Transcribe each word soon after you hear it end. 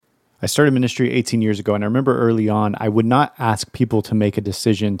I started ministry 18 years ago, and I remember early on, I would not ask people to make a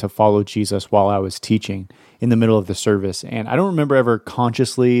decision to follow Jesus while I was teaching in the middle of the service. And I don't remember ever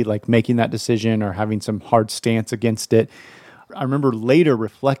consciously like making that decision or having some hard stance against it. I remember later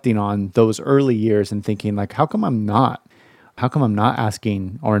reflecting on those early years and thinking like, how come I'm not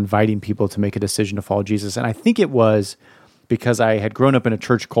asking or inviting people to make a decision to follow Jesus? And I think it was because I had grown up in a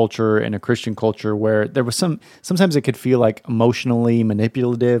church culture and a Christian culture where there was sometimes it could feel like emotionally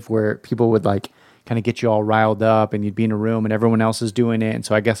manipulative, where people would like kind of get you all riled up and you'd be in a room and everyone else is doing it. And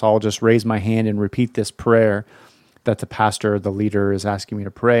so I guess I'll just raise my hand and repeat this prayer that the pastor or the leader is asking me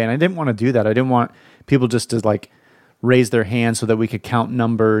to pray. And I didn't want to do that. I didn't want people just to like raise their hands so that we could count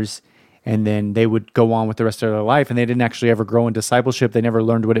numbers and then they would go on with the rest of their life. And they didn't actually ever grow in discipleship. They never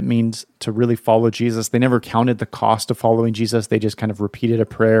learned what it means to really follow Jesus. They never counted the cost of following Jesus. They just kind of repeated a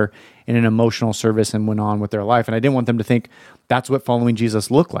prayer in an emotional service and went on with their life. And I didn't want them to think that's what following Jesus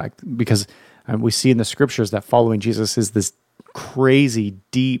looked like, because we see in the scriptures that following Jesus is this crazy,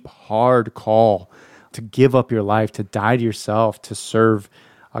 deep, hard call to give up your life, to die to yourself, to serve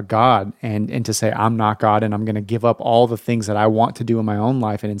a God, and to say, I'm not God, and I'm going to give up all the things that I want to do in my own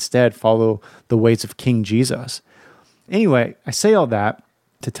life and instead follow the ways of King Jesus. Anyway, I say all that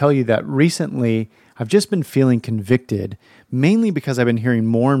to tell you that recently I've just been feeling convicted, mainly because I've been hearing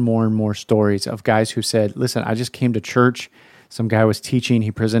more and more and more stories of guys who said, listen, I just came to church, some guy was teaching,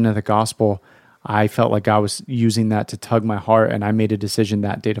 he presented the gospel, I felt like God was using that to tug my heart, and I made a decision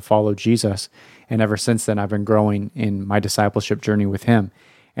that day to follow Jesus. And ever since then, I've been growing in my discipleship journey with him.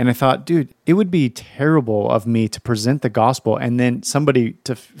 And I thought, dude, it would be terrible of me to present the gospel and then somebody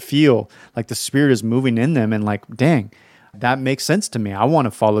to feel like the Spirit is moving in them and like, dang, that makes sense to me. I want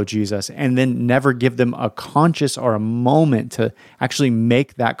to follow Jesus, and then never give them a conscious or a moment to actually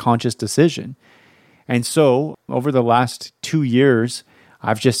make that conscious decision. And so over the last 2 years,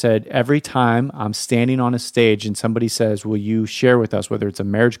 I've just said every time I'm standing on a stage and somebody says, will you share with us, whether it's a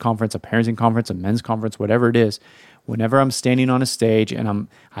marriage conference, a parenting conference, a men's conference, whatever it is, whenever I'm standing on a stage and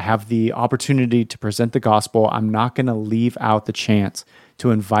I have the opportunity to present the gospel, I'm not going to leave out the chance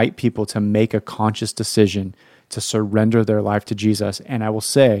to invite people to make a conscious decision to surrender their life to Jesus. And I will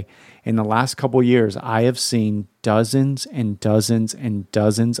say, in the last couple years, I have seen dozens and dozens and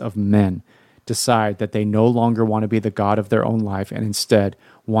dozens of men decide that they no longer want to be the God of their own life and instead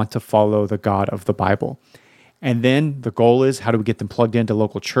want to follow the God of the Bible. And then the goal is, how do we get them plugged into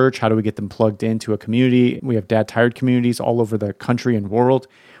local church? How do we get them plugged into a community? We have Dad Tired communities all over the country and world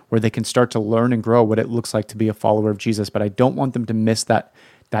where they can start to learn and grow what it looks like to be a follower of Jesus. But I don't want them to miss that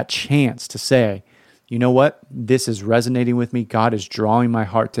chance to say, you know what? This is resonating with me. God is drawing my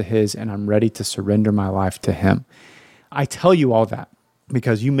heart to his, and I'm ready to surrender my life to him. I tell you all that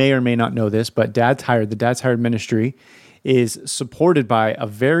because you may or may not know this, but the Dad Tired ministry is supported by a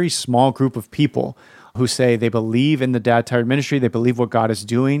very small group of people who say they believe in the Dad Tired ministry, they believe what God is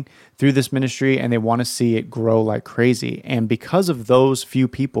doing through this ministry, and they want to see it grow like crazy. And because of those few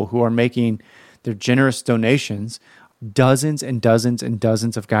people who are making their generous donations, dozens and dozens and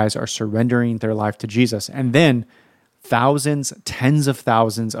dozens of guys are surrendering their life to Jesus. And then thousands, tens of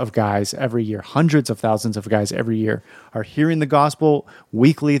thousands of guys every year, hundreds of thousands of guys every year are hearing the gospel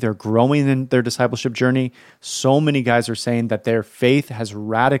weekly. They're growing in their discipleship journey. So many guys are saying that their faith has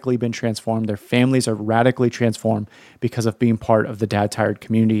radically been transformed. Their families are radically transformed because of being part of the Dad Tired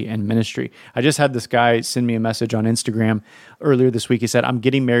community and ministry. I just had this guy send me a message on Instagram earlier this week. He said, I'm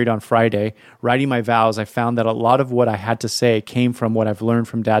getting married on Friday. Writing my vows, I found that a lot of what I had to say came from what I've learned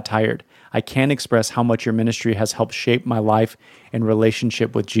from Dad Tired. I can't express how much your ministry has helped shape my life and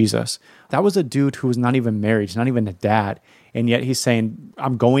relationship with Jesus. That was a dude who was not even married. He's not even a dad. And yet he's saying,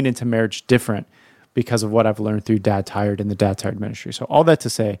 I'm going into marriage different because of what I've learned through Dad Tired and the Dad Tired ministry. So all that to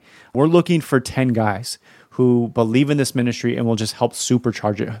say, we're looking for 10 guys who believe in this ministry and will just help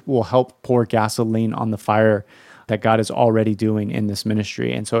supercharge it, will help pour gasoline on the fire that God is already doing in this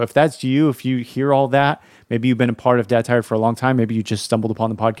ministry. And so if that's you, if you hear all that, maybe you've been a part of Dad Tired for a long time, maybe you just stumbled upon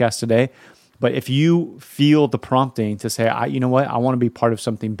the podcast today, but if you feel the prompting to say, you know what, I want to be part of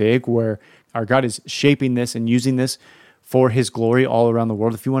something big where our God is shaping this and using this for his glory all around the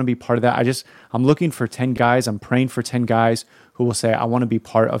world, if you want to be part of that, I'm looking for 10 guys, I'm praying for 10 guys who will say, I want to be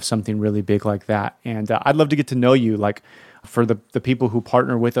part of something really big like that. And I'd love to get to know you. Like, for the people who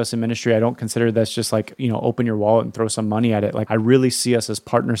partner with us in ministry, I don't consider this just like, open your wallet and throw some money at it. Like, I really see us as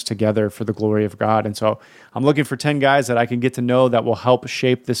partners together for the glory of God. And so I'm looking for 10 guys that I can get to know that will help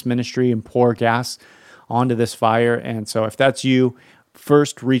shape this ministry and pour gas onto this fire. And so if that's you,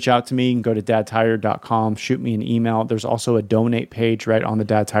 first reach out to me. You can go to dadtired.com, shoot me an email. There's also a donate page right on the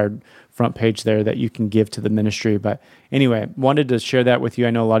Dad Tired front page there that you can give to the ministry. But anyway, wanted to share that with you.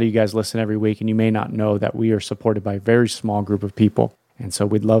 I know a lot of you guys listen every week, and you may not know that we are supported by a very small group of people. And so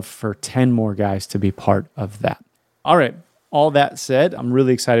we'd love for 10 more guys to be part of that. All right. All that said, I'm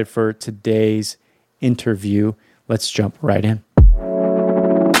really excited for today's interview. Let's jump right in.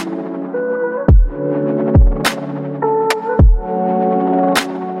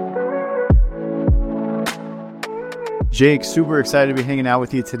 Jake, super excited to be hanging out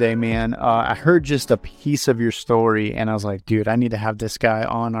with you today, man. I heard just a piece of your story, and I was like, dude, I need to have this guy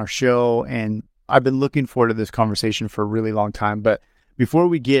on our show. And I've been looking forward to this conversation for a really long time. But before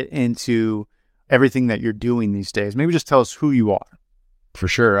we get into everything that you're doing these days, maybe just tell us who you are. For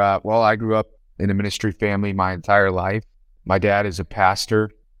sure. Well, I grew up in a ministry family my entire life. My dad is a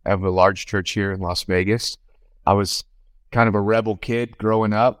pastor of a large church here in Las Vegas. I was kind of a rebel kid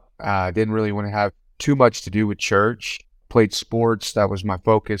growing up. Didn't really want to have too much to do with church. Played sports. That was my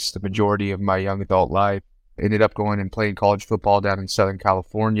focus the majority of my young adult life. Ended up going and playing college football down in Southern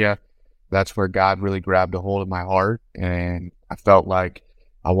California. That's where God really grabbed a hold of my heart, and I felt like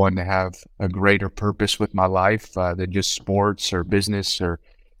I wanted to have a greater purpose with my life than just sports or business or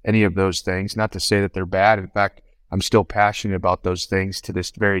any of those things. Not to say that they're bad. In fact, I'm still passionate about those things to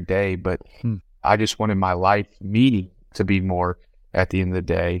this very day, but I just wanted my life meaning to be more at the end of the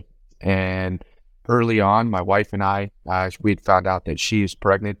day. And early on, my wife and I, we had found out that she is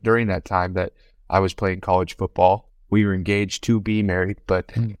pregnant during that time that I was playing college football. We were engaged to be married,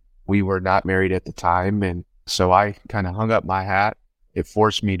 but we were not married at the time. And so I kind of hung up my hat. It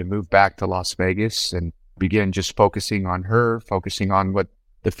forced me to move back to Las Vegas and begin just focusing on her, focusing on what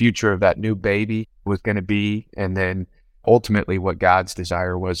the future of that new baby was going to be, and then ultimately what God's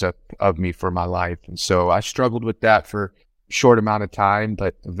desire was of me for my life. And so I struggled with that for short amount of time,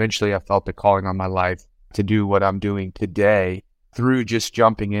 but eventually I felt the calling on my life to do what I'm doing today through just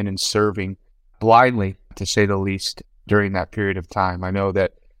jumping in and serving blindly, to say the least, during that period of time. I know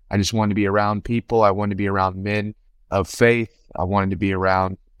that I just wanted to be around people. I wanted to be around men of faith. I wanted to be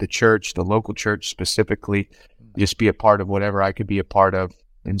around the church, the local church specifically, just be a part of whatever I could be a part of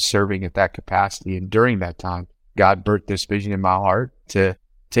in serving at that capacity. And during that time, God birthed this vision in my heart to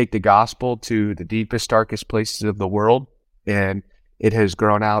take the gospel to the deepest, darkest places of the world. And it has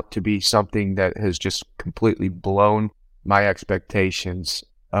grown out to be something that has just completely blown my expectations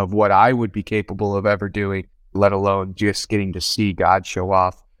of what I would be capable of ever doing, let alone just getting to see God show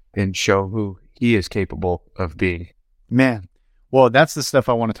off and show who he is capable of being. Man, well, that's the stuff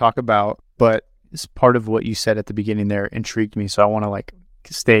I want to talk about, but it's part of what you said at the beginning there intrigued me. So I want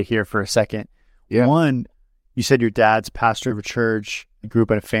to stay here for a second. Yeah. One, you said your dad's pastor of a church, you grew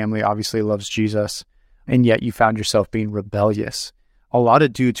up in a family, obviously loves Jesus, and yet you found yourself being rebellious. A lot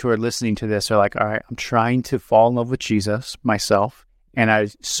of dudes who are listening to this are like, all right, I'm trying to fall in love with Jesus myself, and I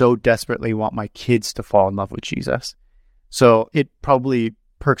so desperately want my kids to fall in love with Jesus. So it probably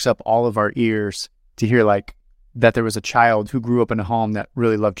perks up all of our ears to hear that there was a child who grew up in a home that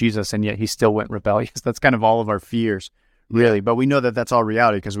really loved Jesus, and yet he still went rebellious. That's kind of all of our fears, really. But we know that that's all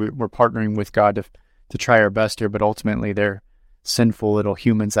reality because we're partnering with God to try our best here, but ultimately they're sinful little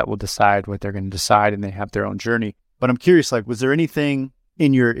humans that will decide what they're going to decide, and they have their own journey. But I'm curious, was there anything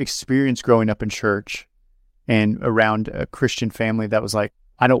in your experience growing up in church and around a Christian family that was like,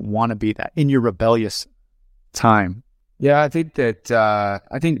 I don't want to be that, in your rebellious time? Yeah, I think that,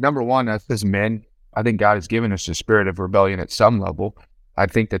 number one, as men, I think God has given us a spirit of rebellion at some level. I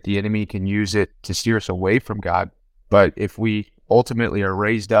think that the enemy can use it to steer us away from God. But if we ultimately are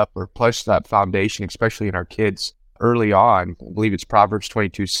raised up or place that foundation, especially in our kids early on, I believe it's Proverbs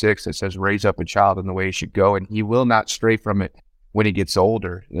 22:6 that says, raise up a child in the way he should go, and he will not stray from it when he gets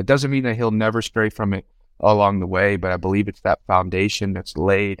older. It doesn't mean that he'll never stray from it along the way, but I believe it's that foundation that's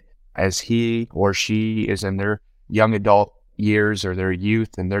laid as he or she is in their young adult years or their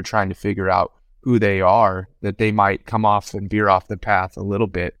youth, and they're trying to figure out who they are, that they might come off and veer off the path a little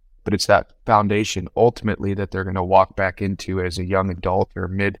bit. But it's that foundation ultimately that they're going to walk back into as a young adult or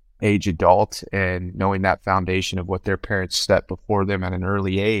mid-age adult, and knowing that foundation of what their parents set before them at an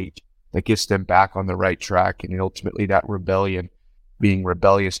early age that gets them back on the right track, and ultimately that rebellion, being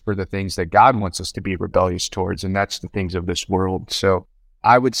rebellious for the things that God wants us to be rebellious towards, and that's the things of this world. So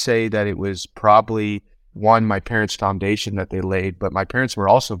I would say that it was probably, one, my parents' foundation that they laid, but my parents were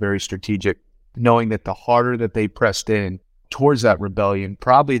also very strategic, knowing that the harder that they pressed in towards that rebellion,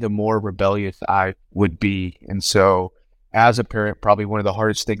 probably the more rebellious I would be. And so as a parent, probably one of the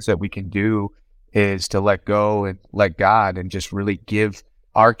hardest things that we can do is to let go and let God and just really give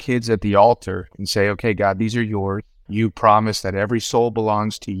our kids at the altar and say, okay, God, these are yours. you promise that every soul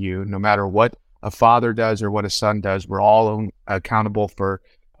belongs to you, no matter what a father does or what a son does. We're all accountable for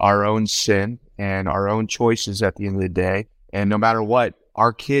our own sin and our own choices at the end of the day. And no matter what,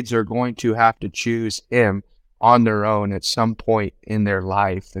 our kids are going to have to choose him on their own at some point in their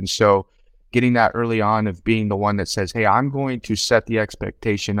life. And so getting that early on of being the one that says, hey, I'm going to set the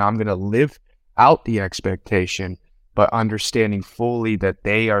expectation. I'm going to live out the expectation, but understanding fully that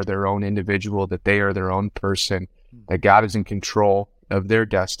they are their own individual, that they are their own person, that God is in control of their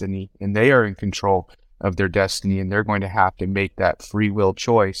destiny and they are in control of their destiny. And they're going to have to make that free will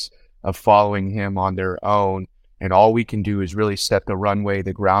choice of following him on their own. And all we can do is really set the runway,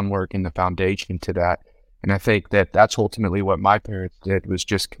 the groundwork, and the foundation to that. And I think that that's ultimately what my parents did, was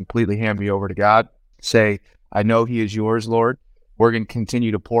just completely hand me over to God, say, I know he is yours, Lord. We're going to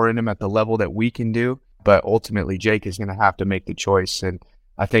continue to pour in him at the level that we can do, but ultimately Jake is going to have to make the choice. And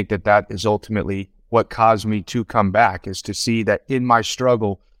I think that that is ultimately what caused me to come back, is to see that in my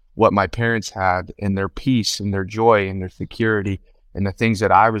struggle, what my parents had and their peace and their joy and their security and the things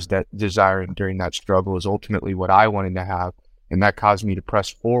that I was desiring during that struggle is ultimately what I wanted to have. And that caused me to press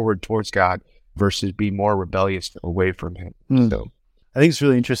forward towards God versus be more rebellious away from him. So I think it's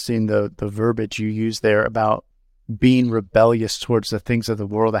really interesting, the verbiage you use there about being rebellious towards the things of the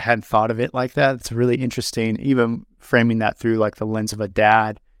world. I hadn't thought of it like that. It's really interesting, even framing that through like the lens of a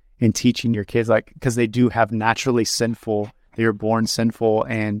dad and teaching your kids, like, because they do have naturally sinful, they are born sinful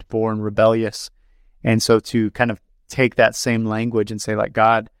and born rebellious. And so to kind of take that same language and say, like,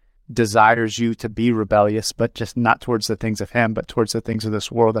 God desires you to be rebellious, but just not towards the things of him, but towards the things of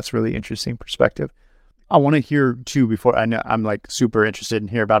this world. That's really interesting perspective. I want to hear too, before I know I'm like super interested in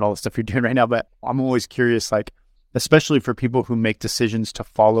hear about all the stuff you're doing right now, but I'm always curious, like, especially for people who make decisions to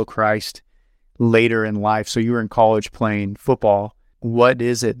follow Christ later in life. So you were in college playing football. What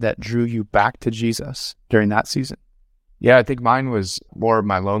is it that drew you back to Jesus during that season? Yeah, I think mine was more of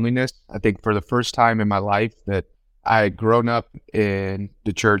my loneliness. I think for the first time in my life that I had grown up in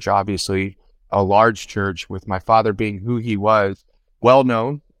the church, obviously a large church, with my father being who he was, well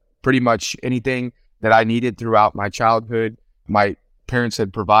known, pretty much anything that I needed throughout my childhood, my parents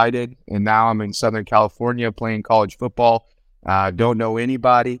had provided. And now I'm in Southern California playing college football. Don't know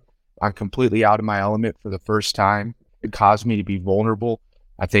anybody. I'm completely out of my element for the first time. It caused me to be vulnerable.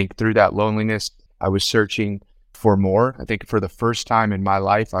 I think through that loneliness, I was searching for more. I think for the first time in my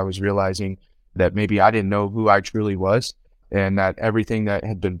life, I was realizing that maybe I didn't know who I truly was, and that everything that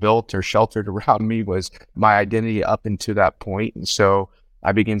had been built or sheltered around me was my identity up until that point. And so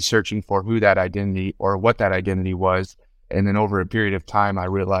I began searching for who that identity or what that identity was. And then over a period of time, I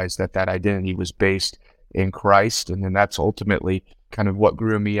realized that that identity was based in Christ. And then that's ultimately kind of what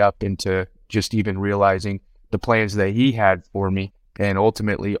grew me up into just even realizing the plans that he had for me. And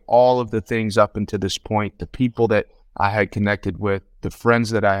ultimately all of the things up until this point, the people that I had connected with, the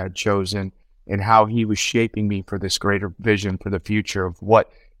friends that I had chosen, and how he was shaping me for this greater vision for the future of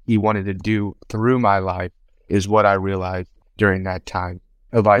what he wanted to do through my life, is what I realized during that time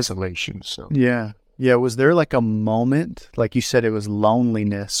of isolation. So yeah. Was there like a moment, like you said, it was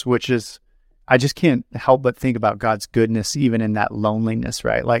loneliness, which is, I just can't help but think about God's goodness even in that loneliness,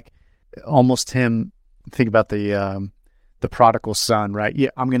 right? Like almost him, think about the prodigal son, right? Yeah,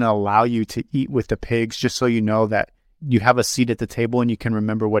 I'm going to allow you to eat with the pigs just so you know that you have a seat at the table and you can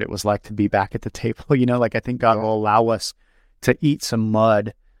remember what it was like to be back at the table. Like I think God will allow us to eat some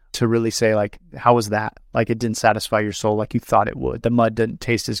mud to really say, like, how was that? Like, it didn't satisfy your soul like you thought it would. The mud didn't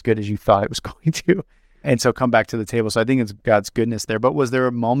taste as good as you thought it was going to. And so come back to the table. So I think it's God's goodness there. But was there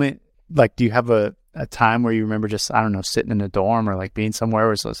a moment, like, do you have a time where you remember just, I don't know, sitting in a dorm or like being somewhere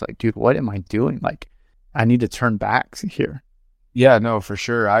where it's like, dude, what am I doing? Like, I need to turn back here. Yeah, no, for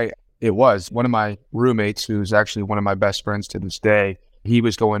sure. It was one of my roommates, who's actually one of my best friends to this day. He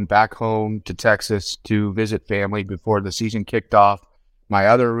was going back home to Texas to visit family before the season kicked off. My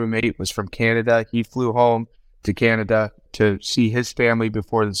other roommate was from Canada. He flew home to Canada to see his family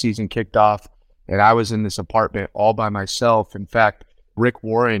before the season kicked off. And I was in this apartment all by myself. In fact, Rick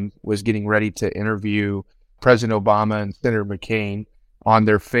Warren was getting ready to interview President Obama and Senator McCain on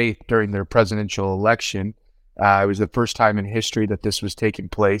their faith during their presidential election. It was the first time in history that this was taking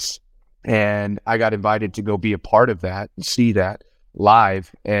place. And I got invited to go be a part of that and see that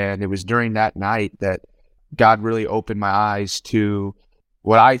live. And it was during that night that God really opened my eyes to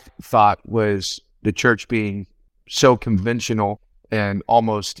what I thought was the church being so conventional and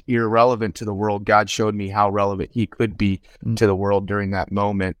almost irrelevant to the world. God showed me how relevant he could be to the world during that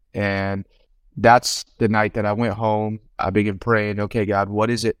moment. And that's the night that I went home. I began praying, okay, God,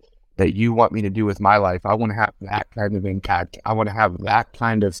 what is it that you want me to do with my life? I want to have that kind of impact. I want to have that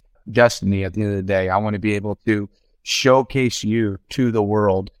kind of destiny at the end of the day. I want to be able to showcase you to the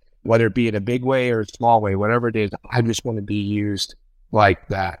world, whether it be in a big way or a small way, whatever it is. I just want to be used like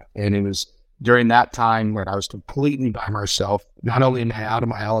that. And it was during that time when I was completely by myself, not only am I out of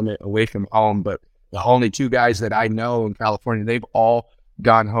my element away from home, but the only two guys that I know in California, they've all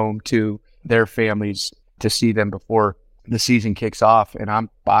gone home to their families to see them before the season kicks off. And I'm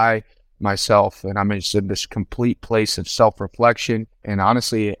by myself, and I'm just in this complete place of self-reflection. And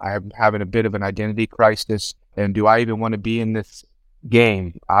honestly, I'm having a bit of an identity crisis. And do I even want to be in this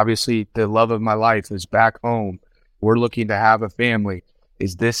game? Obviously, the love of my life is back home. We're looking to have a family.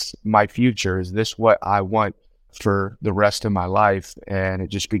 Is this my future? Is this what I want for the rest of my life? And it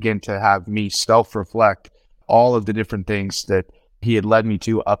just began to have me self-reflect all of the different things that he had led me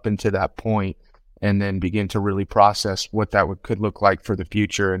to up until that point, and then begin to really process what that could look like for the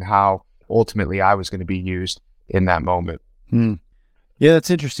future and how ultimately I was going to be used in that moment. Yeah,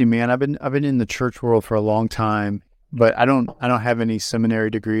 that's interesting, man. I've been in the church world for a long time, but I don't have any seminary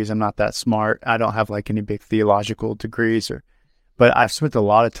degrees. I'm not that smart. I don't have like any big theological degrees, but I've spent a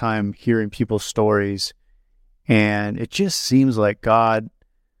lot of time hearing people's stories, and it just seems like God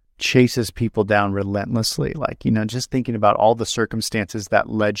chases people down relentlessly. Like, just thinking about all the circumstances that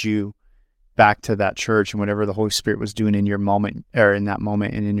led you back to that church and whatever the Holy Spirit was doing in your moment, or in that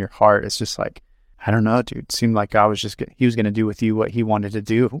moment and in your heart, it's just like, I don't know, dude. It seemed like he was going to do with you what he wanted to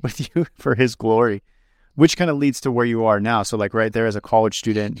do with you for his glory, which kind of leads to where you are now. So like right there as a college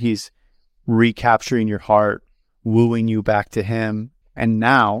student, he's recapturing your heart, wooing you back to him. And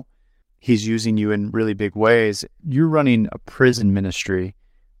now he's using you in really big ways. You're running a prison ministry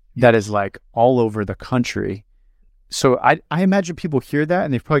that is like all over the country. So I imagine people hear that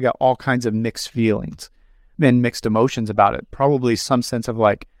and they've probably got all kinds of mixed feelings and mixed emotions about it. Probably some sense of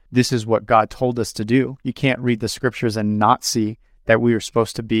like, this is what God told us to do. You can't read the scriptures and not see that we are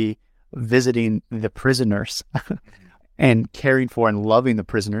supposed to be visiting the prisoners and caring for and loving the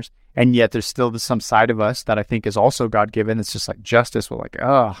prisoners. And yet there's still some side of us that I think is also God-given. It's just like justice. We're like,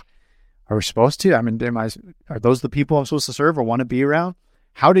 are we supposed to? I mean, are those the people I'm supposed to serve or want to be around?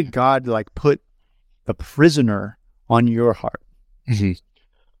 How did God like put the prisoner on your heart? Mm-hmm.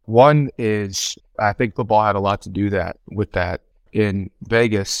 One is, I think football had a lot to do with that. In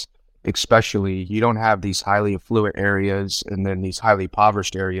Vegas, especially, you don't have these highly affluent areas and then these highly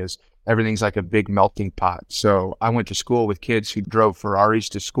impoverished areas. Everything's like a big melting pot. So I went to school with kids who drove Ferraris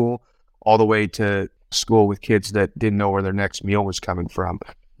to school, all the way to school with kids that didn't know where their next meal was coming from.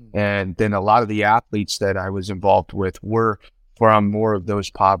 And then a lot of the athletes that I was involved with were from more of those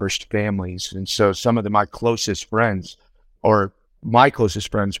impoverished families. And so some of my closest friends were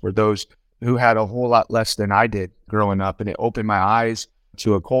those who had a whole lot less than I did growing up. And it opened my eyes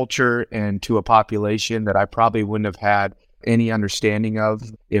to a culture and to a population that I probably wouldn't have had any understanding of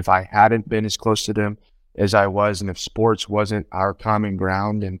if I hadn't been as close to them as I was, and if sports wasn't our common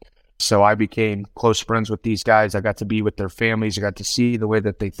ground. And so I became close friends with these guys. I got to be with their families. I got to see the way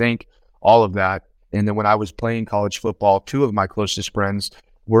that they think, all of that. And then when I was playing college football, two of my closest friends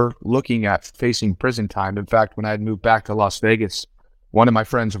were looking at facing prison time. In fact, when I had moved back to Las Vegas, one of my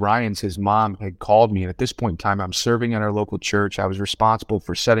friends, his mom had called me. And at this point in time, I'm serving at our local church. I was responsible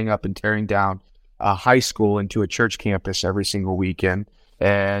for setting up and tearing down a high school into a church campus every single weekend.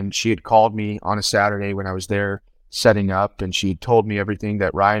 And she had called me on a Saturday when I was there setting up, and she had told me everything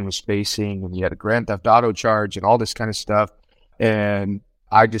that Ryan was facing, and he had a Grand Theft Auto charge and all this kind of stuff. And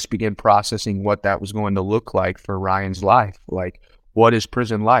I just began processing what that was going to look like for Ryan's life. Like, what is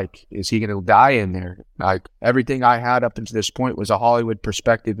prison like? Is he going to die in there? Like, everything I had up until this point was a Hollywood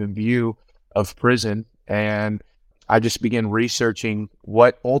perspective and view of prison. And I just began researching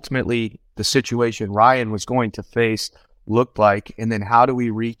what ultimately the situation Ryan was going to face looked like. And then how do we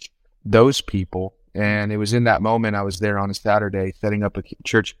reach those people? And it was in that moment I was there on a Saturday setting up a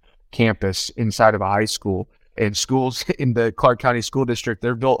church campus inside of a high school. And schools in the Clark County School District,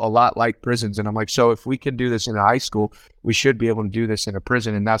 they're built a lot like prisons. And I'm like, so if we can do this in a high school, we should be able to do this in a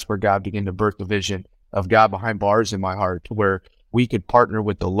prison. And that's where God began to birth the vision of God behind bars in my heart, where we could partner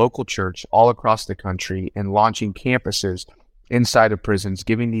with the local church all across the country and launching campuses inside of prisons,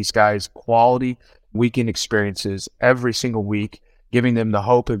 giving these guys quality weekend experiences every single week, giving them the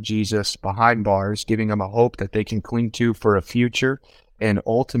hope of Jesus behind bars, giving them a hope that they can cling to for a future, and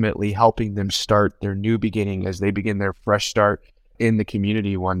ultimately helping them start their new beginning as they begin their fresh start in the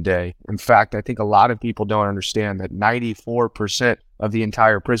community one day. In fact, I think a lot of people don't understand that 94% of the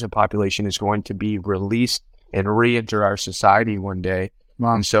entire prison population is going to be released and re-enter our society one day.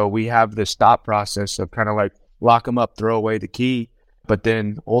 Wow. And so we have this thought process of kind of like lock them up, throw away the key, but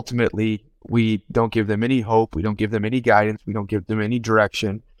then ultimately we don't give them any hope. We don't give them any guidance. We don't give them any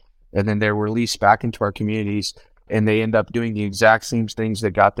direction. And then they're released back into our communities. and they end up doing the exact same things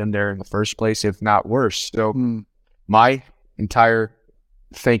that got them there in the first place, if not worse. So my entire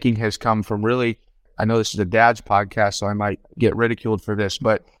thinking has come from really, I know this is a dad's podcast, so I might get ridiculed for this,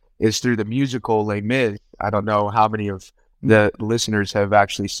 but it's through the musical Les Mis. I don't know how many of the listeners have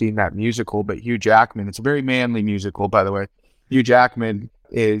actually seen that musical, but Hugh Jackman, it's a very manly musical, by the way. Hugh Jackman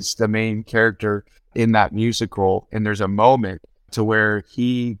is the main character in that musical, and there's a moment to where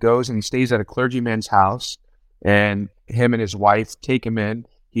he goes and he stays at a clergyman's house, and him and his wife take him in.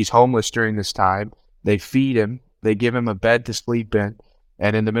 He's homeless during this time. They feed him. They give him a bed to sleep in.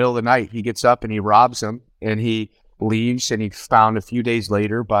 And in the middle of the night, he gets up and he robs them, and he leaves, and he's found a few days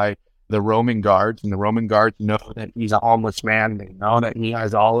later by the Roman guards, and the Roman guards know that he's a homeless man. They know that he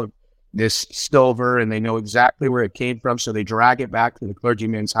has all of this silver, and they know exactly where it came from. So they drag it back to the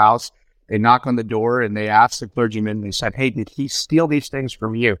clergyman's house. They knock on the door, and they ask the clergyman, they said, "Hey, did he steal these things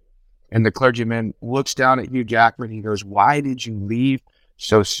from you?" And the clergyman looks down at Hugh Jackman. He goes, "Why did you leave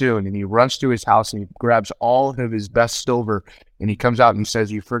so soon?" And he runs to his house and he grabs all of his best silver, and he comes out and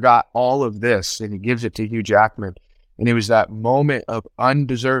says, "You forgot all of this." And he gives it to Hugh Jackman. And it was that moment of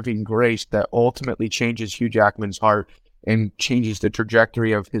undeserving grace that ultimately changes Hugh Jackman's heart and changes the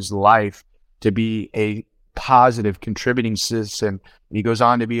trajectory of his life to be a positive contributing citizen. And he goes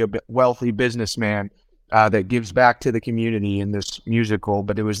on to be a wealthy businessman that gives back to the community in this musical.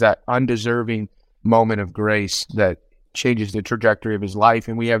 But it was that undeserving moment of grace that changes the trajectory of his life.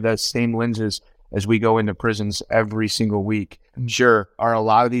 And we have that same lenses as we go into prisons every single week. Sure, are a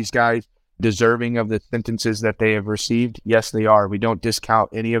lot of these guys deserving of the sentences that they have received? Yes, they are. We don't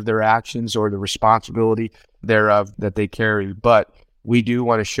discount any of their actions or the responsibility thereof that they carry, but we do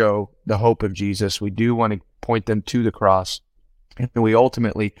want to show the hope of Jesus. We do want to point them to the cross, and we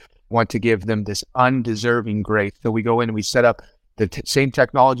ultimately want to give them this undeserving grace. So we go in and we set up the same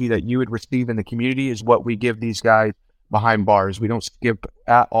technology that you would receive in the community is what we give these guys behind bars. We don't skip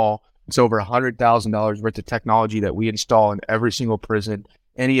at all. It's over $100,000 worth of technology that we install in every single prison.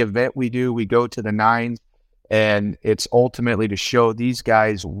 Any event we do, we go to the nines, and it's ultimately to show these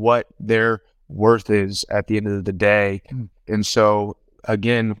guys what their worth is at the end of the day. And so,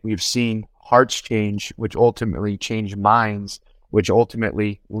 again, we've seen hearts change, which ultimately change minds, which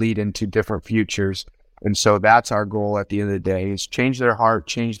ultimately lead into different futures. And so that's our goal at the end of the day, is change their heart,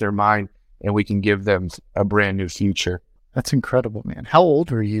 change their mind, and we can give them a brand new future. That's incredible, man. How old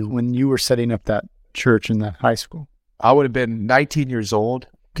were you when you were setting up that church in that high school? I would have been 19 years old,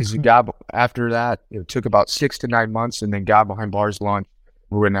 because after that, it took about 6 to 9 months, and then God Behind Bars launched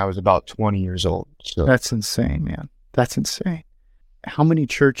when I was about 20 years old. So that's insane, man. That's insane. How many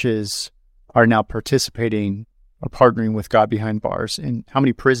churches are now participating or partnering with God Behind Bars, and how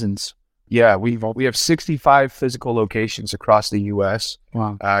many prisons? Yeah, we have 65 physical locations across the U.S.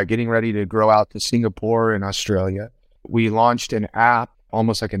 Wow. Getting ready to grow out to Singapore and Australia. We launched an app,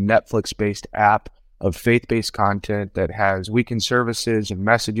 almost like a Netflix-based app, of faith-based content that has weekend services and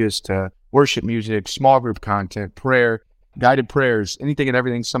messages to worship music, small group content, prayer, guided prayers, anything and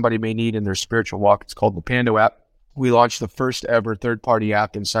everything somebody may need in their spiritual walk. It's called the Pando app. We launched the first ever third-party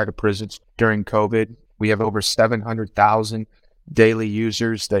app inside of prisons during COVID. We have over 700,000 daily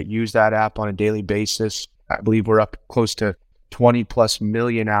users that use that app on a daily basis. I believe we're up close to 20 plus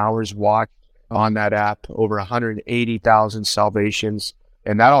million hours watched on that app, over 180,000 salvations.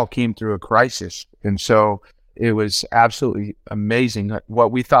 And that all came through a crisis. And so it was absolutely amazing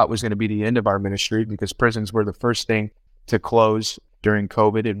what we thought was going to be the end of our ministry, because prisons were the first thing to close during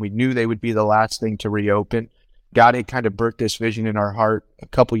COVID, and we knew they would be the last thing to reopen. God had kind of birthed this vision in our heart a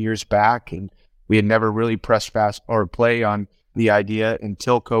couple years back, and we had never really pressed fast or play on the idea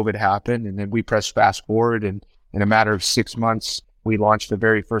until COVID happened. And then we pressed fast forward, and in a matter of 6 months, we launched the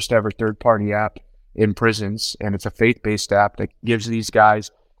very first ever third-party app in prisons. And it's a faith-based app that gives these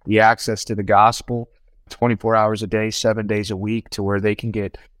guys the access to the gospel 24 hours a day, 7 days a week, to where they can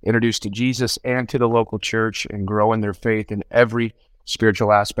get introduced to Jesus and to the local church and grow in their faith in every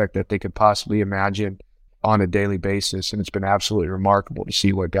spiritual aspect that they could possibly imagine on a daily basis. And it's been absolutely remarkable to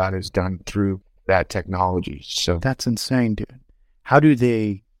see what God has done through that technology. So that's insane, dude. How do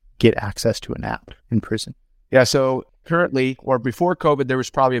they get access to an app in prison? Yeah, so currently, or before COVID, there was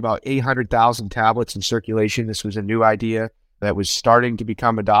probably about 800,000 tablets in circulation. This was a new idea that was starting to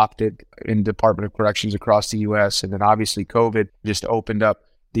become adopted in Department of Corrections across the U.S. And then obviously COVID just opened up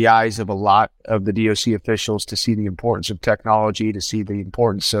the eyes of a lot of the DOC officials to see the importance of technology, to see the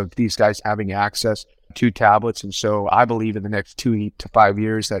importance of these guys having access to tablets. And so I believe in the next 2 to 5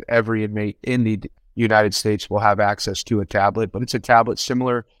 years that every inmate in the United States will have access to a tablet. But it's a tablet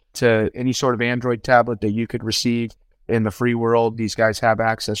similar to any sort of Android tablet that you could receive in the free world. These guys have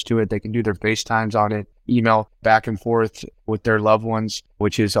access to it. They can do their FaceTimes on it. email back and forth with their loved ones,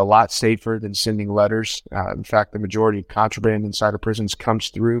 which is a lot safer than sending letters. In fact, the majority of contraband inside of prisons comes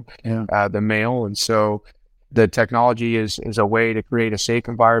through the mail. And so the technology is a way to create a safe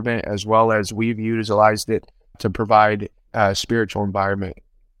environment, as well as we've utilized it to provide a spiritual environment.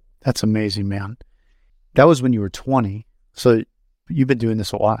 That's amazing, man. That was when you were 20. So you've been doing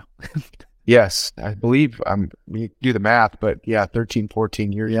this a while. Yes, I believe you do the math, but 13,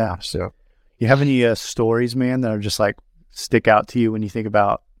 14 years now. So you have any stories, man, that are just like stick out to you when you think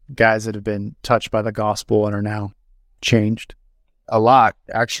about guys that have been touched by the gospel and are now changed? A lot,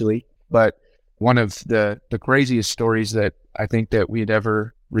 actually. But one of the craziest stories that I think that we had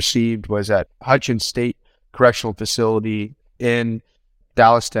ever received was at Hutchins State Correctional Facility in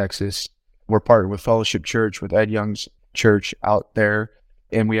Dallas, Texas. We're partnered with Fellowship Church, with Ed Young's church out there.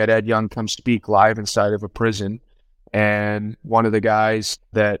 And we had Ed Young come speak live inside of a prison. And one of the guys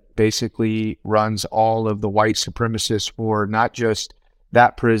that basically runs all of the white supremacists for not just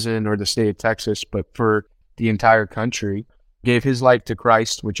that prison or the state of Texas, but for the entire country, gave his life to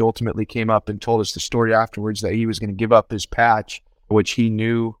Christ, which ultimately came up and told us the story afterwards that he was going to give up his patch, which he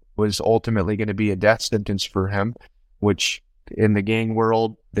knew was ultimately going to be a death sentence for him, which in the gang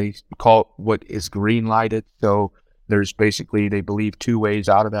world, they call what is green lighted. So there's basically, they believe, two ways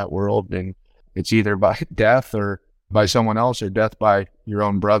out of that world, and it's either by death or by someone else, or death by your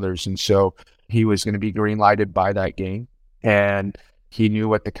own brothers. And so he was going to be green lighted by that gang, and he knew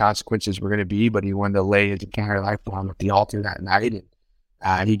what the consequences were going to be, but he wanted to lay his entire life down at the altar that night.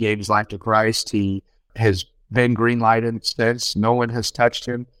 And he gave his life to Christ. He has been green lighted since. No one has touched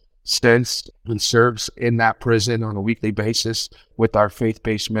him since. He serves in that prison on a weekly basis with our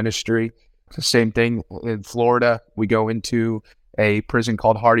faith-based ministry. The same thing in Florida. We go into a prison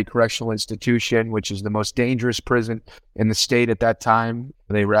called Hardy Correctional Institution, which is the most dangerous prison in the state at that time.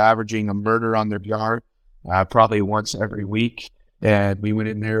 They were averaging a murder on their yard probably once every week. And we went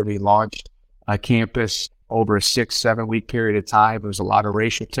in there. We launched a campus over a 6-7 week period of time. There was a lot of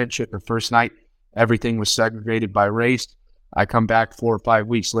racial tension. The first night, everything was segregated by race. I come back 4 or 5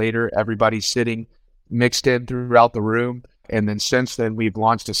 weeks later, everybody's sitting mixed in throughout the room. And then since then, we've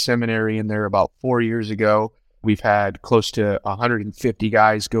launched a seminary in there about 4 years ago. We've had close to 150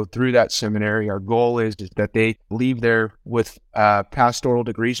 guys go through that seminary. Our goal is that they leave there with pastoral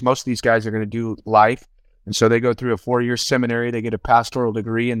degrees. Most of these guys are going to do life. And so they go through a 4-year seminary, they get a pastoral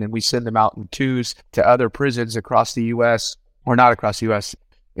degree, and then we send them out in twos to other prisons across the U.S., or not across the U.S.,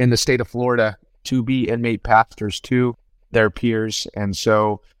 in the state of Florida, to be inmate pastors to their peers. And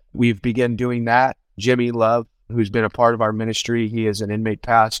so we've begun doing that. Jimmy Love, who's been a part of our ministry, he is an inmate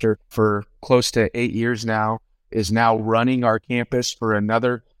pastor for close to 8 years now, is now running our campus for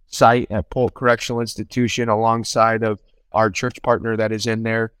another site at Polk Correctional Institution alongside of our church partner that is in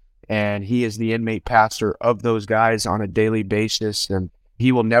there. And he is the inmate pastor of those guys on a daily basis. And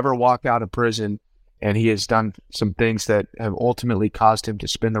he will never walk out of prison. And he has done some things that have ultimately caused him to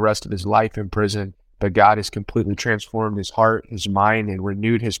spend the rest of his life in prison. But God has completely transformed his heart, his mind, and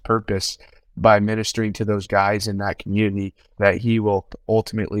renewed his purpose by ministering to those guys in that community that he will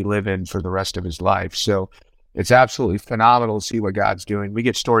ultimately live in for the rest of his life. So it's absolutely phenomenal to see what God's doing. We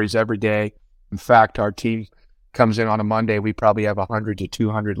get stories every day. In fact, our team comes in on a Monday, we probably have 100 to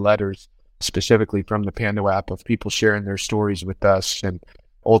 200 letters specifically from the Pando app of people sharing their stories with us and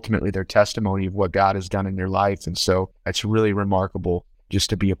ultimately their testimony of what God has done in their life. And so it's really remarkable just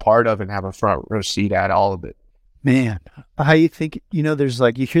to be a part of and have a front row seat at all of it. Man, how you think, there's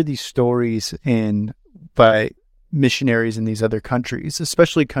like, you hear these stories by missionaries in these other countries,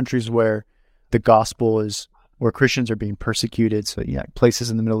 especially countries where the gospel is, where Christians are being persecuted. So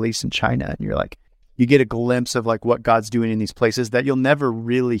places in the Middle East and China, and you're like, you get a glimpse of like what God's doing in these places that you'll never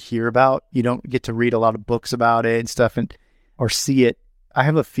really hear about. You don't get to read a lot of books about it and stuff or see it. I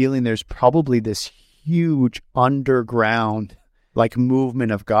have a feeling there's probably this huge underground like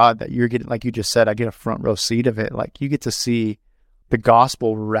movement of God that you're getting, like you just said, I get a front row seat of it. Like you get to see the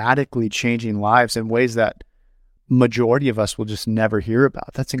gospel radically changing lives in ways that majority of us will just never hear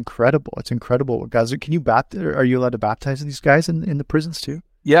about. That's incredible. It's incredible what God's. Can you are you allowed to baptize these guys in the prisons too?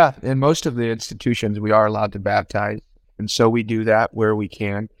 Yeah, in most of the institutions, we are allowed to baptize. And so we do that where we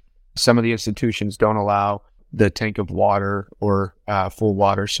can. Some of the institutions don't allow the tank of water or full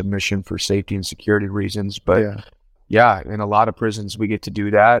water submission for safety and security reasons. But yeah, in a lot of prisons, we get to do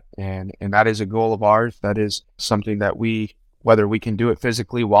that. And that is a goal of ours. That is something that whether we can do it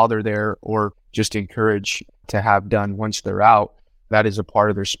physically while they're there or just encourage to have done once they're out, that is a part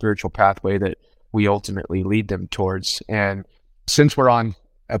of their spiritual pathway that we ultimately lead them towards. And since we're on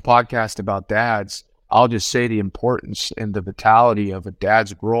a podcast about dads, I'll just say the importance and the vitality of a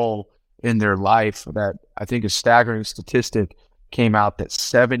dad's role in their life. That I think a staggering statistic came out that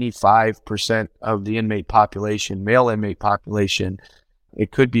 75% of the inmate population, male inmate population,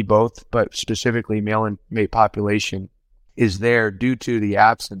 it could be both, but specifically male inmate population, is there due to the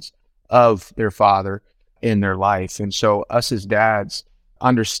absence of their father in their life. And so us as dads,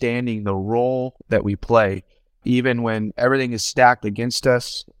 understanding the role that we play, even when everything is stacked against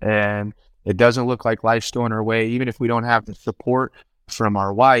us and it doesn't look like life's going our way, even if we don't have the support from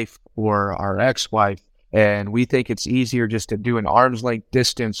our wife or our ex-wife, and we think it's easier just to do an arm's length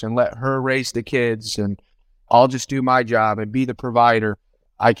distance and let her raise the kids and I'll just do my job and be the provider.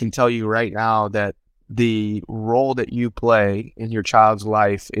 I can tell you right now that the role that you play in your child's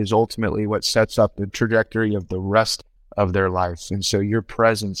life is ultimately what sets up the trajectory of the rest of their life. And so your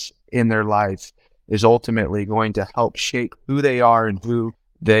presence in their life is ultimately going to help shape who they are and who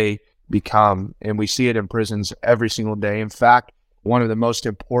they become. And we see it in prisons every single day. In fact, one of the most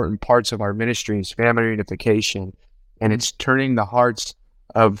important parts of our ministry is family reunification, and it's turning the hearts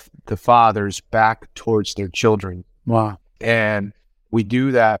of the fathers back towards their children. Wow. And we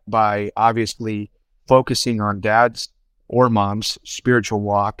do that by obviously focusing on dad's or mom's spiritual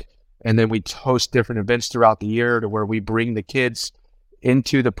walk. And then we host different events throughout the year to where we bring the kids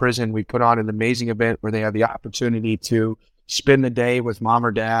into the prison. We put on an amazing event where they have the opportunity to spend the day with mom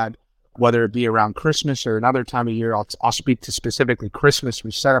or dad, whether it be around Christmas or another time of year. I'll speak to specifically Christmas.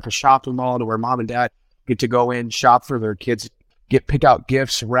 We set up a shopping mall to where mom and dad get to go in, shop for their kids, pick out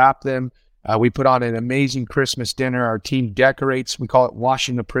gifts, wrap them. We put on an amazing Christmas dinner. Our team decorates. We call it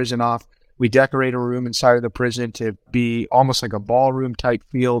washing the prison off. We decorate a room inside of the prison to be almost like a ballroom type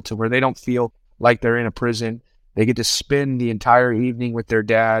feel, to where they don't feel like they're in a prison. They get to spend the entire evening with their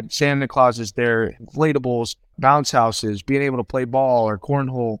dad. Santa Claus is there, inflatables, bounce houses, being able to play ball or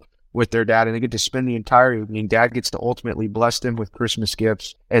cornhole with their dad, and they get to spend the entire evening. Dad gets to ultimately bless them with Christmas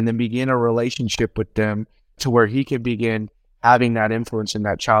gifts and then begin a relationship with them to where he can begin having that influence in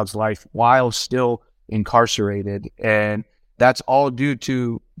that child's life while still incarcerated. And that's all due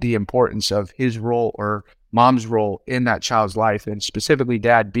to the importance of his role or mom's role in that child's life, and specifically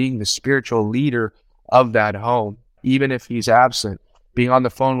dad being the spiritual leader of that home, even if he's absent, being on the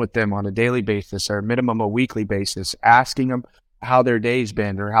phone with them on a daily basis or minimum a weekly basis, asking them how their day's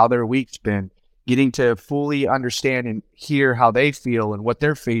been or how their week's been, getting to fully understand and hear how they feel and what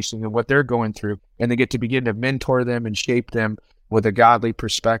they're facing and what they're going through. And they get to begin to mentor them and shape them with a godly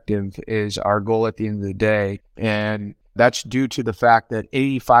perspective is our goal at the end of the day. And that's due to the fact that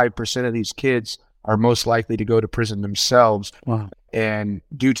 85% of these kids are most likely to go to prison themselves. Wow. And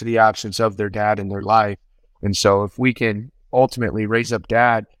due to the absence of their dad in their life. And so if we can ultimately raise up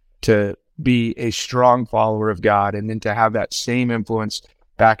dad to be a strong follower of God and then to have that same influence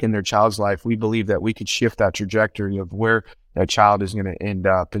back in their child's life, we believe that we could shift that trajectory of where that child is going to end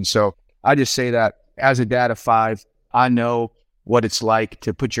up. And so I just say that as a dad of 5, I know what it's like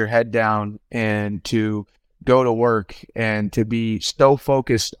to put your head down and to go to work and to be so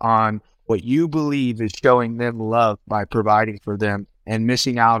focused on what you believe is showing them love by providing for them and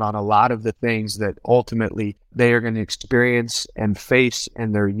missing out on a lot of the things that ultimately they are going to experience and face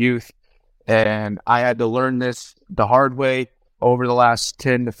in their youth. And I had to learn this the hard way over the last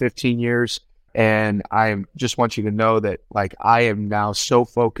 10 to 15 years. And I just want you to know that, like, I am now so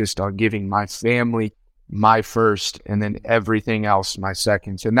focused on giving my family my first and then everything else my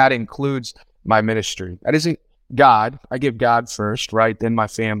second. And that includes my ministry. That isn't God. I give God first, right? Then my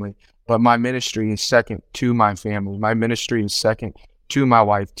family. But my ministry is second to my family. My ministry is second to my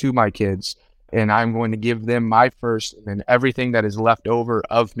wife, to my kids. And I'm going to give them my first, and then everything that is left over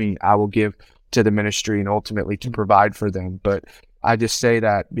of me, I will give to the ministry and ultimately to provide for them. But I just say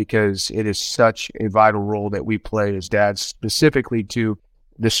that because it is such a vital role that we play as dads, specifically to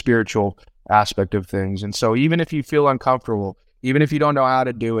the spiritual aspect of things. And so even if you feel uncomfortable, even if you don't know how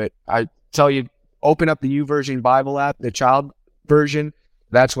to do it, I tell you, open up the YouVersion Bible app, the child version.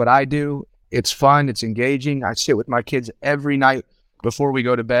 That's what I do. It's fun. It's engaging. I sit with my kids every night before we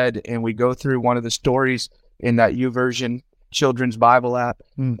go to bed, and we go through one of the stories in that YouVersion children's Bible app,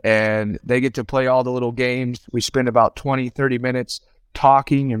 and they get to play all the little games. We spend about 20, 30 minutes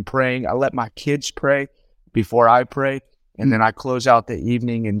talking and praying. I let my kids pray before I pray, and then I close out the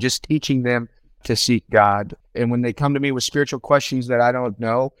evening and just teaching them to seek God. And when they come to me with spiritual questions that I don't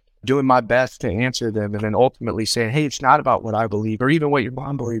know, doing my best to answer them, and then ultimately saying, hey, it's not about what I believe or even what your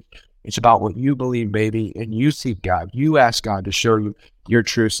mom believes. It's about what you believe, baby, and you seek God. You ask God to show you your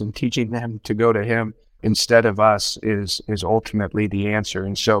truths, and teaching them to go to him instead of us is ultimately the answer.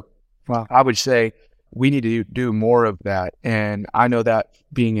 And so I would say we need to do more of that. And I know that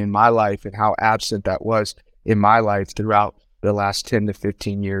being in my life and how absent that was in my life throughout the last 10 to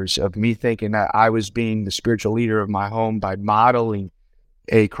 15 years of me thinking that I was being the spiritual leader of my home by modeling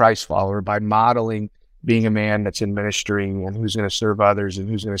a Christ follower, by modeling being a man that's in ministry and who's going to serve others and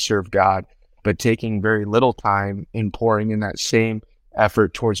who's going to serve God, but taking very little time in pouring in that same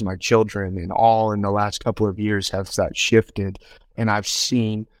effort towards my children. And all in the last couple of years has that shifted. And I've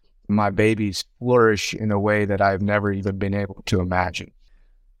seen my babies flourish in a way that I've never even been able to imagine.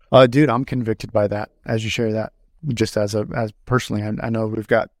 Dude, I'm convicted by that as you share that. Just as personally, I know we've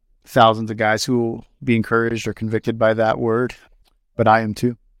got thousands of guys who will be encouraged or convicted by that word, but I am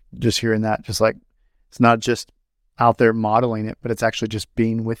too. Just hearing that, just like, it's not just out there modeling it, but it's actually just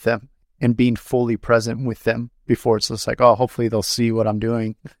being with them and being fully present with them before it's just like, oh, hopefully they'll see what I'm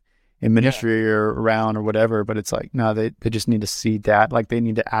doing in ministry or around or whatever. But it's like, no, they just need to see Dad. Like, they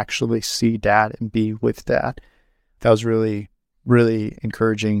need to actually see Dad and be with Dad. That was really, really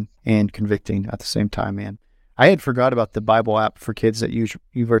encouraging and convicting at the same time, man. I had forgot about the Bible app for kids that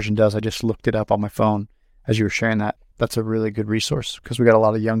YouVersion does. I just looked it up on my phone as you were sharing that. That's a really good resource because we got a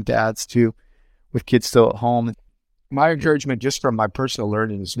lot of young dads too with kids still at home. My encouragement just from my personal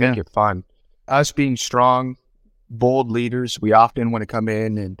learning is make it fun. Us being strong, bold leaders, we often want to come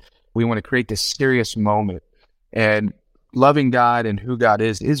in and we want to create this serious moment. And loving God and who God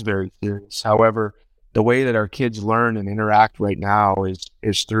is very serious. However, the way that our kids learn and interact right now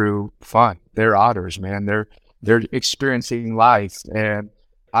is through fun. They're otters, man. They're experiencing life. And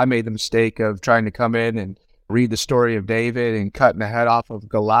I made the mistake of trying to come in and read the story of David and cutting the head off of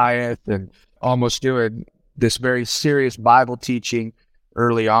Goliath and almost doing this very serious Bible teaching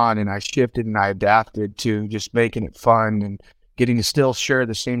early on. And I shifted and I adapted to just making it fun and getting to still share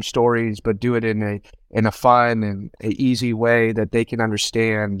the same stories, but do it in a fun and a easy way that they can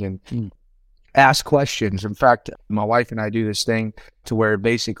understand and ask questions. In fact, my wife and I do this thing to where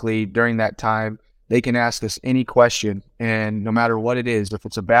basically during that time, they can ask us any question, and no matter what it is, if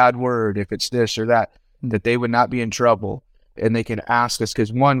it's a bad word, if it's this or that they would not be in trouble. And they can ask us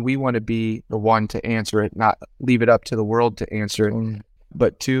because, one, we want to be the one to answer it, not leave it up to the world to answer it.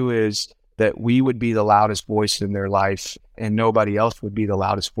 But two is that we would be the loudest voice in their life and nobody else would be the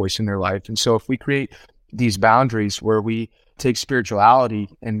loudest voice in their life. And so if we create these boundaries where we take spirituality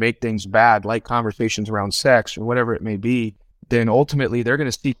and make things bad, like conversations around sex or whatever it may be, then ultimately they're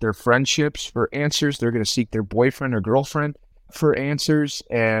going to seek their friendships for answers. They're going to seek their boyfriend or girlfriend for answers.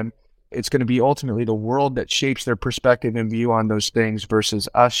 And it's going to be ultimately the world that shapes their perspective and view on those things versus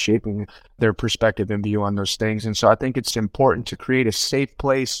us shaping their perspective and view on those things. And so I think it's important to create a safe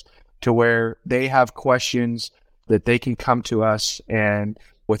place to where they have questions that they can come to us and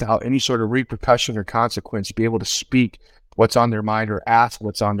without any sort of repercussion or consequence, be able to speak what's on their mind or ask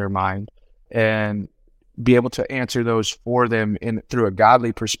what's on their mind and be able to answer those for them through a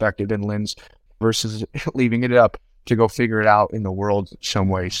godly perspective and lens versus leaving it up to go figure it out in the world some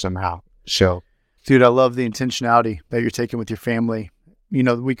way, somehow. So, dude, I love the intentionality that you're taking with your family. You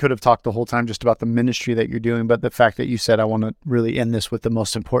know, we could have talked the whole time just about the ministry that you're doing, but the fact that you said, I want to really end this with the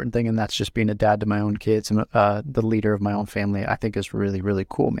most important thing, and that's just being a dad to my own kids and the leader of my own family, I think is really, really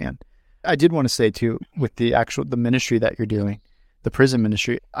cool, man. I did want to say too, with the ministry that you're doing, the prison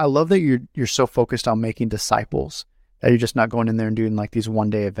ministry, I love that you're so focused on making disciples, that you're just not going in there and doing like these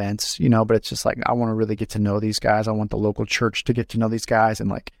one-day events, you know, but it's just like, I want to really get to know these guys. I want the local church to get to know these guys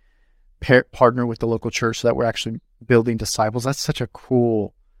and like partner with the local church so that we're actually building disciples. That's such a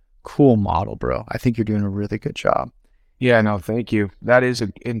cool model, bro. I think you're doing a really good job. Yeah, no, thank you. That is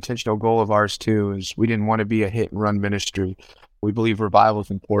an intentional goal of ours too, is we didn't want to be a hit and run ministry. We believe revival is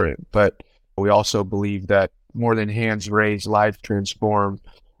important, but we also believe that more than hands raised, lives transformed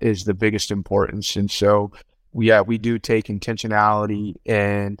is the biggest importance. And so, we do take intentionality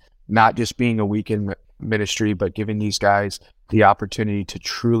and not just being a weekend ministry, but giving these guys the opportunity to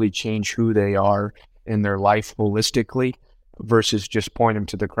truly change who they are in their life holistically versus just point them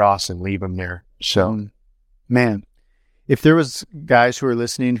to the cross and leave them there. So, man, if there was guys who are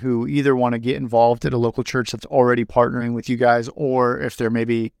listening who either want to get involved at a local church that's already partnering with you guys, or if they're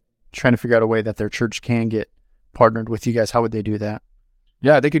maybe trying to figure out a way that their church can get partnered with you guys, how would they do that?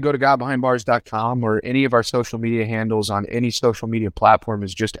 Yeah, they could go to godbehindbars.com or any of our social media handles on any social media platform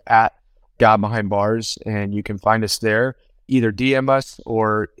is just at God Behind Bars, and you can find us there. Either DM us,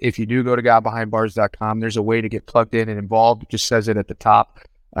 or if you do go to godbehindbars.com, there's a way to get plugged in and involved. It just says it at the top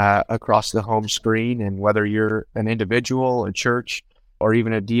across the home screen. And whether you're an individual, a church, or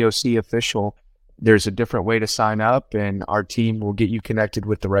even a DOC official, there's a different way to sign up, and our team will get you connected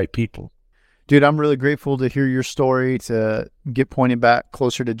with the right people. Dude, I'm really grateful to hear your story, to get pointed back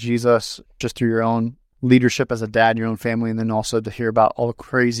closer to Jesus just through your own leadership as a dad, your own family, and then also to hear about all the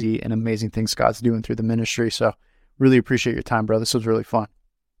crazy and amazing things God's doing through the ministry. So Really appreciate your time, bro. This was really fun.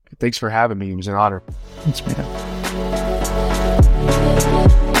 Thanks for having me. It was an honor. Thanks, man.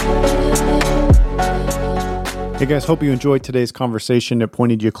 Hey guys, hope you enjoyed today's conversation. It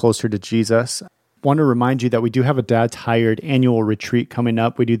pointed you closer to Jesus. Want to remind you that we do have a Dad's Hired annual retreat coming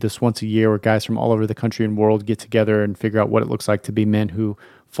up. We do this once a year where guys from all over the country and world get together and figure out what it looks like to be men who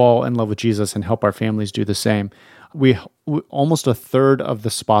fall in love with Jesus and help our families do the same. We almost a third of the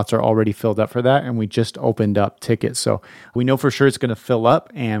spots are already filled up for that, and we just opened up tickets. So we know for sure it's going to fill up,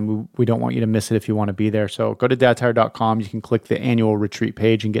 and we don't want you to miss it if you want to be there. So go to dadshire.com. You can click the annual retreat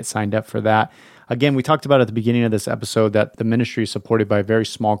page and get signed up for that. Again, we talked about at the beginning of this episode that the ministry is supported by a very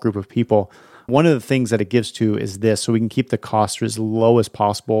small group of people. One of the things that it gives to is this, so we can keep the cost as low as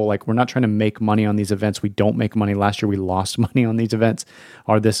possible. Like, we're not trying to make money on these events. We don't make money. Last year, we lost money on these events,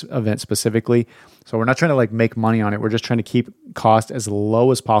 or this event specifically. So we're not trying to make money on it. We're just trying to keep cost as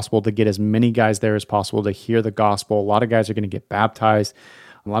low as possible to get as many guys there as possible to hear the gospel. A lot of guys are going to get baptized.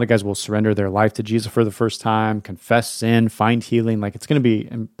 A lot of guys will surrender their life to Jesus for the first time, confess sin, find healing. It's going to be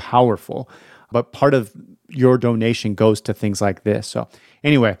powerful. But part of your donation goes to things like this. So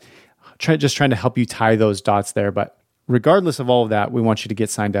anyway, just trying to help you tie those dots there. But regardless of all of that, we want you to get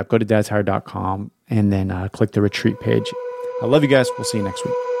signed up. Go to dadshire.com and then click the retreat page. I love you guys. We'll see you next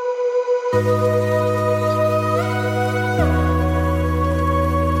week.